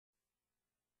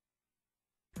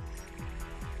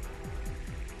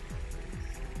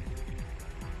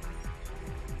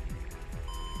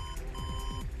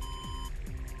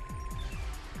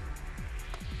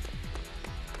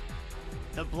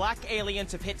Black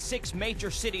aliens have hit 6 major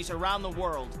cities around the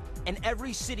world, and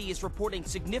every city is reporting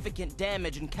significant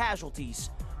damage and casualties.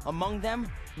 Among them,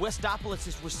 Westopolis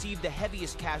has received the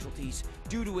heaviest casualties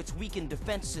due to its weakened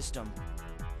defense system.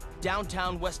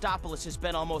 Downtown Westopolis has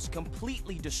been almost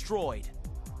completely destroyed.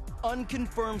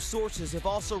 Unconfirmed sources have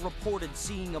also reported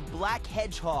seeing a black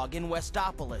hedgehog in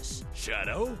Westopolis.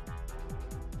 Shadow?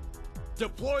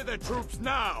 Deploy the troops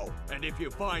now! And if you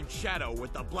find Shadow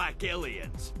with the black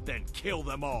aliens, then kill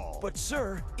them all. But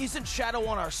sir, isn't Shadow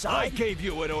on our side? I gave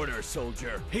you an order,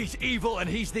 soldier. He's evil and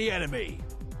he's the enemy.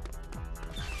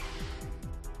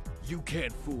 You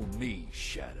can't fool me,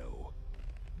 Shadow.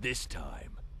 This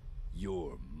time,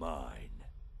 you're mine.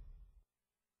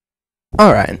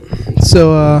 Alright,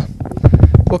 so,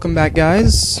 welcome back,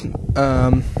 guys.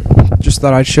 Just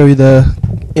thought I'd show you the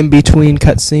in-between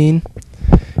cutscene.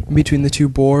 In between the two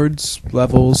boards,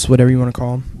 levels, whatever you want to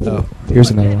call them. Oh, here's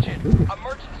another one.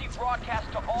 Emergency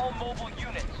broadcast to all mobile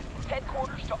units.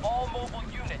 Headquarters to all mobile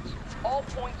units. All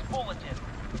points bulletin.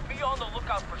 Be on the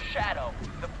lookout for Shadow,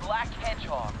 the black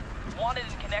hedgehog. Wanted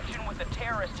in connection with the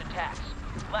terrorist attacks.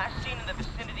 Last seen in the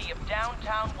vicinity of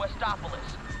downtown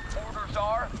Westopolis. Orders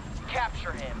are,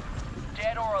 capture him.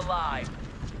 Dead or alive.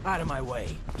 Out of my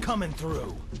way. Coming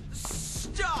through.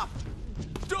 Stop!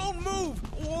 Don't move,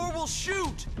 or we'll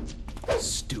shoot!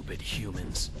 Stupid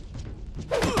humans.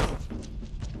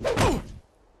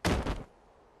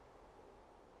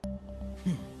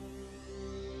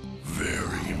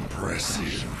 Very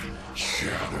impressive,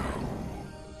 Shadow.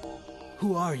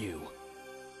 Who are you?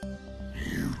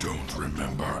 You don't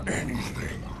remember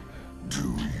anything,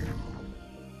 do you?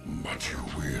 But you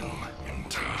will in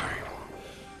time.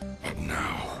 But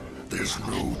now, there's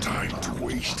no time to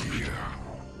waste here.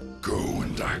 Go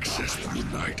and access the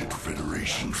United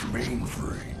Federation's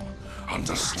mainframe.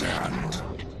 Understand?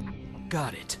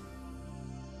 Got it.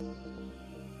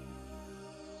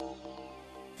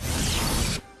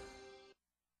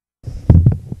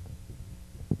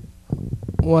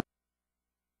 What?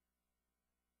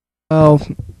 Well,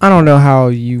 I don't know how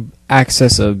you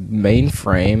access a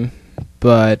mainframe,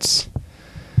 but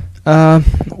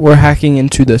we're hacking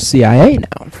into the CIA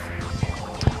now,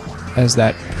 as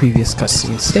that previous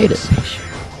cutscene stated.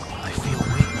 I feel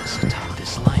weakness atop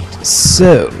this light.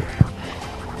 So,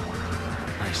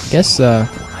 I guess I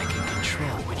can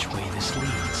control which way this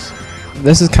leads.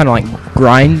 this is kind of like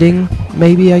grinding,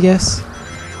 maybe, I guess.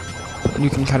 You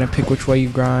can kind of pick which way you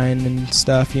grind and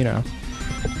stuff, you know.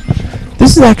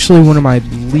 This is actually one of my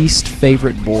least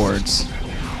favorite boards.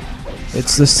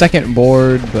 It's the second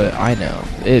board, but I know.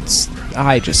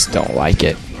 I just don't like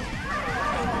it.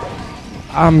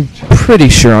 I'm pretty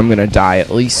sure I'm gonna die at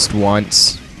least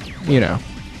once, you know.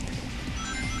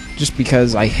 Just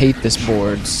because I hate this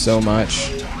board so much.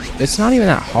 It's not even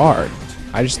that hard.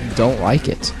 I just don't like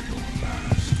it.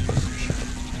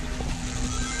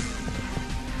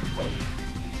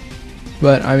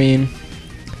 But, I mean,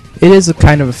 it is a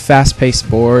kind of a fast-paced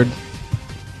board.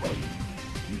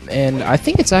 And I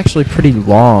think it's actually pretty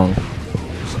long.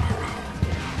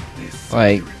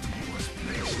 Like,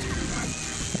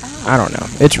 I don't know.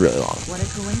 It's really long. What a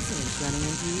coincidence running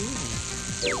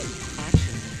into you.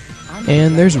 Actually,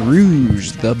 And there's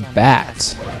Rouge the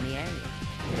Bat.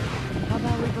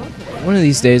 One of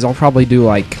these days I'll probably do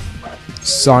like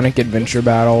Sonic Adventure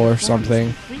Battle or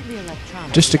something.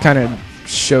 Just to kind of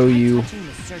show you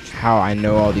how I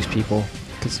know all these people.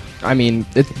 Because, I mean,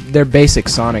 they're basic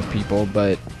Sonic people,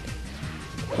 but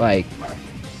like,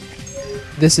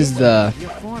 this is the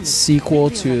sequel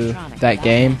to that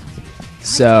game.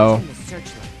 So,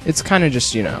 it's kind of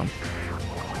just, you know,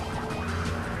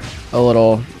 a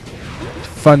little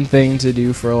fun thing to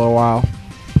do for a little while.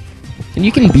 And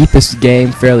you can beat this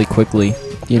game fairly quickly.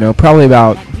 You know, probably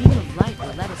about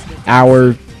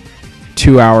hour,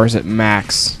 2 hours at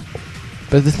max.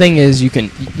 But the thing is, you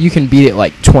can beat it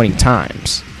like 20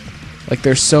 times. Like,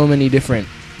 there's so many different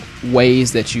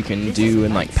ways that you can do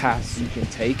and like paths you can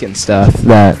take and stuff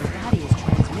that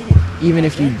even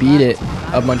if you beat it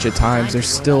a bunch of times, there's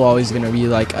still always going to be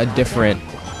like a different,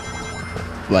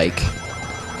 like,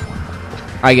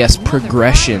 I guess,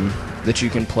 progression that you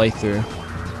can play through.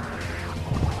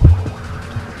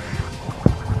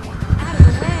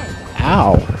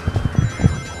 Ow.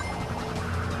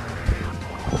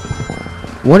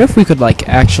 What if we could like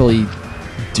actually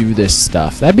do this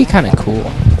stuff? That'd be kind of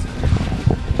cool.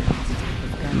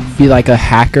 Be like a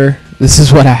hacker. This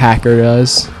is what a hacker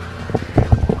does.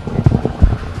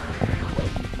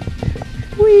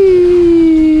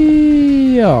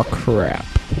 Whee! Oh crap.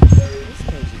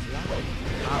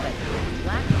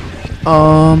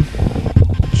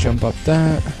 Jump up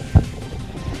that.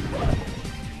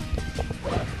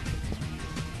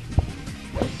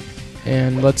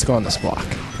 And let's go on this block.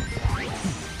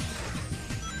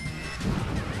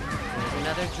 There's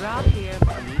another drop here. Be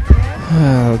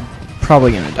careful.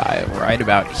 Probably gonna die right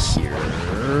about here.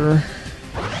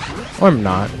 Or I'm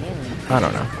not. I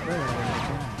don't know.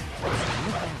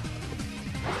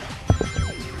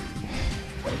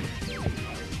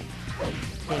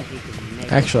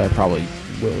 Actually, I probably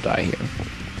will die here.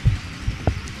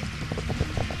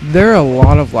 There are a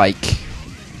lot of, like...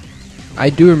 I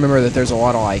do remember that there's a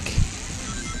lot of, like...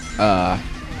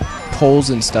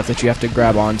 poles and stuff that you have to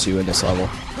grab onto in this level.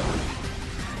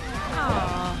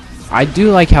 I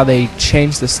do like how they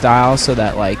changed the style so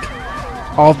that, like,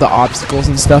 all of the obstacles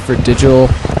and stuff are digital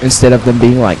instead of them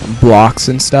being, like, blocks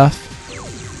and stuff.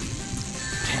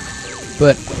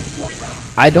 But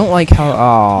I don't like how...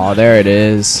 Oh, there it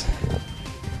is.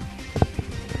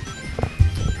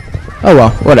 Oh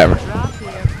well, whatever.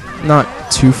 Not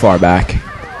too far back.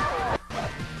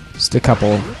 Just a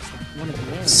couple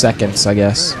seconds, I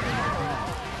guess.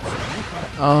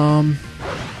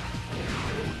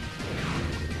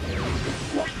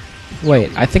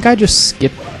 Wait, I think I just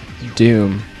skipped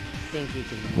Doom.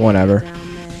 Whatever.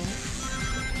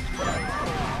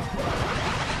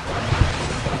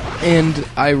 And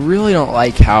I really don't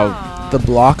like how the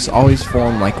blocks always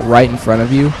form like right in front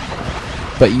of you,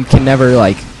 but you can never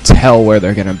like tell where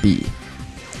they're gonna be.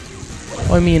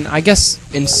 Well, I mean, I guess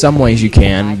in some ways you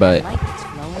can, but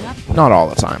not all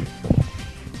the time.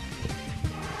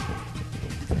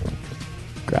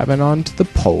 Grabbing onto the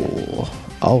pole.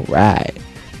 Alright.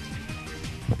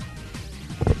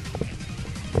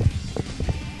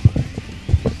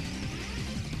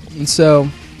 And so,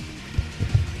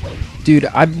 dude,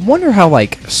 I wonder how,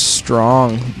 like,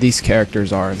 strong these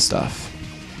characters are and stuff.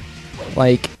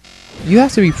 Like, you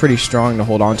have to be pretty strong to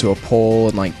hold onto a pole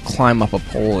and, like, climb up a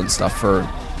pole and stuff for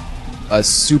a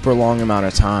super long amount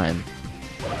of time.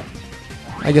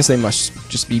 I guess they must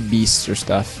just be beasts or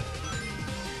stuff.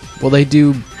 Well, they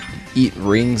do eat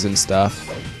rings and stuff.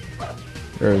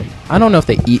 Or, I don't know if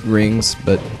they eat rings,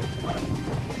 but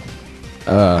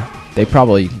they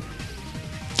probably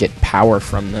get power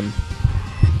from them.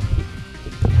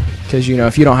 Because, you know,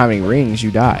 if you don't have any rings,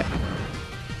 you die.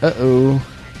 Uh-oh.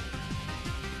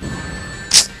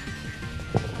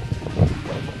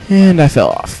 And I fell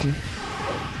off.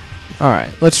 Alright,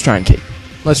 let's try and take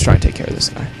care of this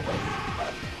guy.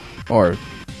 Or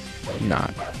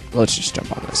not. Let's just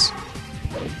jump on this.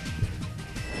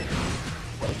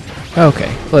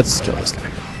 Okay, let's kill this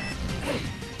guy.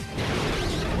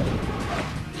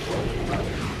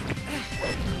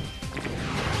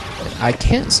 I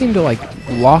can't seem to, like,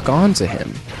 lock onto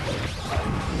him.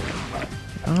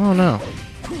 I don't know.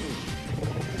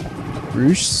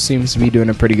 Roosh seems to be doing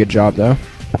a pretty good job, though.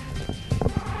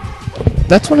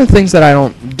 That's one of the things that I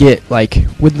don't get, like,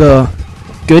 with the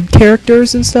good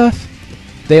characters and stuff.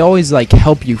 They always, like,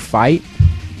 help you fight,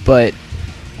 but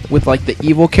with, like, the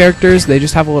evil characters, they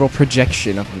just have a little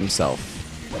projection of themselves.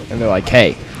 And they're like,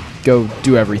 hey, go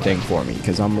do everything for me,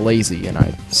 because I'm lazy and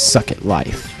I suck at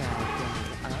life.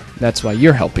 That's why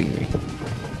you're helping me.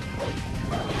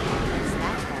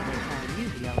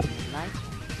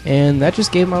 And that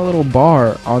just gave my little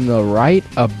bar on the right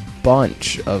a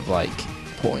bunch of, like,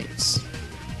 points.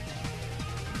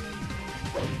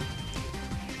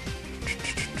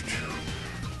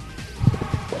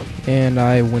 And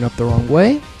I went up the wrong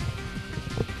way.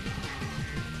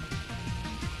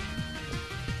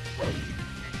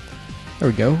 There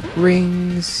we go.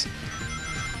 Rings.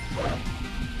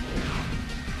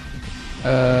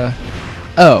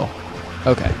 Oh.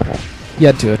 Okay. You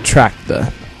had to attract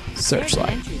the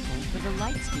searchlight.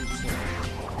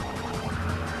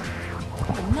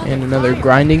 And another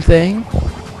grinding thing.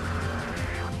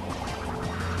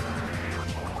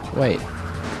 Wait.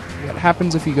 What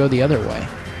happens if you go the other way?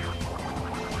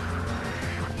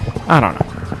 I don't know.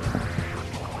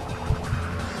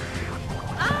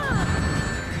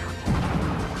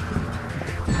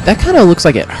 That kind of looks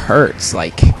like it hurts,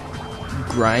 like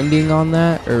grinding on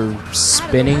that or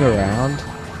spinning around.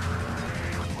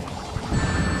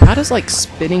 How does like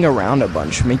spinning around a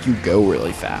bunch make you go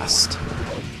really fast?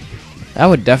 That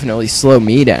would definitely slow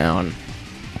me down.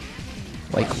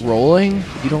 Like rolling,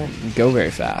 you don't go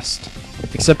very fast.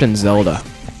 Except in Zelda,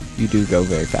 you do go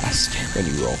very fast when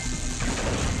you roll.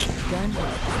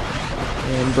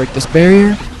 And break this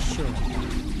barrier. Sure.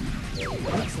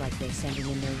 Looks like they're sending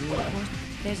in their reinforcements.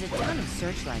 There's a ton of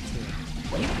searchlights here.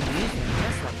 You can use them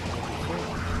just like you did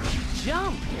before.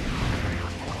 Jump!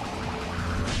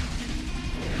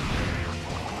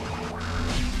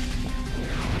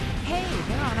 Hey,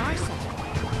 they're on our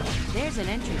side. There's an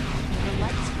entry point for the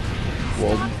lights.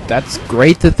 Well, that's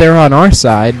great that they're on our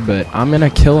side, but I'm gonna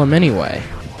kill them anyway.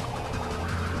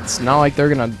 It's not like they're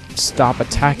gonna stop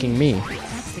attacking me.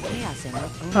 That's the Chaos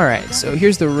Emerald. Alright, so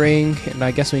here's the ring, and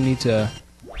I guess we need to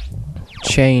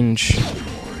change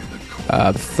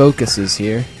focuses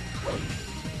here.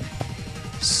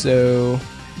 So,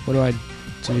 what do I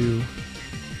do?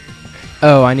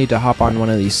 Oh, I need to hop on one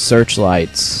of these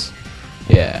searchlights.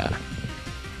 Yeah.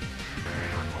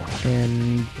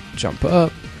 And jump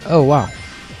up. Oh, wow.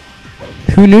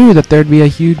 Who knew that there'd be a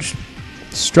huge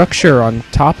structure on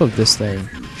top of this thing?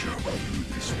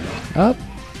 Up.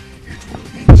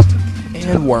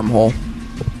 And wormhole.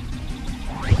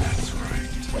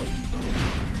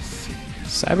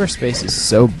 Cyberspace is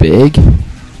so big.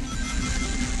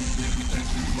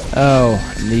 Oh,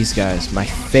 and these guys, my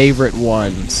favorite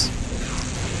ones.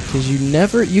 Because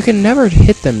you can never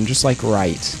hit them just like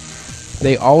right.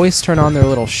 They always turn on their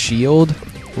little shield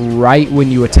right when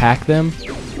you attack them.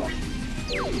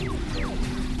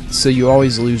 So you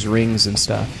always lose rings and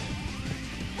stuff.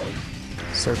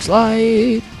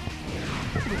 Searchlight!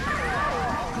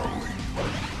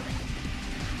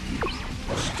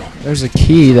 There's a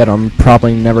key that I'm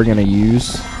probably never going to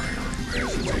use.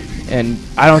 And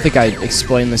I don't think I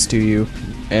explained this to you,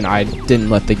 and I didn't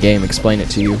let the game explain it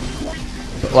to you.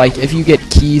 But like, if you get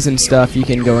keys and stuff, you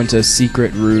can go into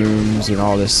secret rooms and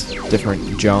all this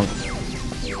different junk.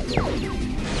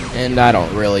 And I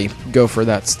don't really go for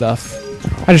that stuff.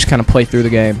 I just kind of play through the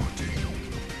game.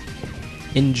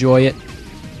 Enjoy it.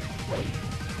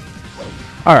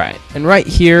 Alright, and right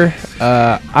here,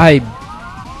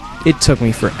 it took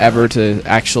me forever to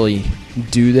actually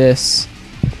do this.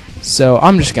 So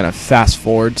I'm just going to fast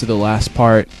forward to the last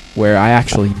part where I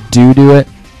actually do it,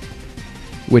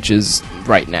 which is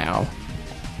right now.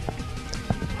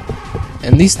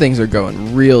 And these things are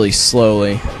going really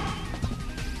slowly.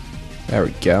 There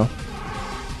we go.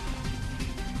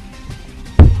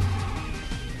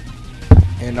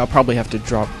 And I'll probably have to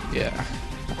drop, yeah.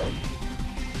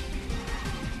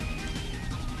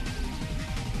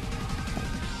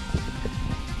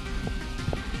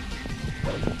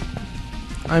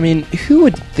 I mean, who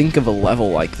would think of a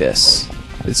level like this?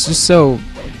 It's just so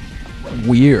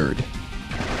weird.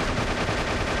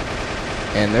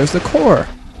 And there's the core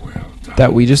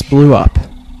that we just blew up.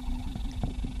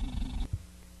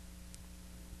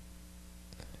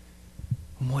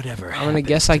 Whatever. I'm gonna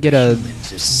guess I get a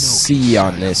C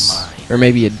on this, or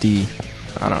maybe a D.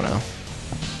 I don't know.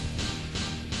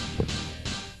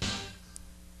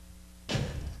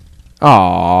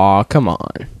 Aw, come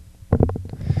on.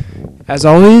 As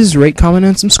always, rate, comment,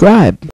 and subscribe.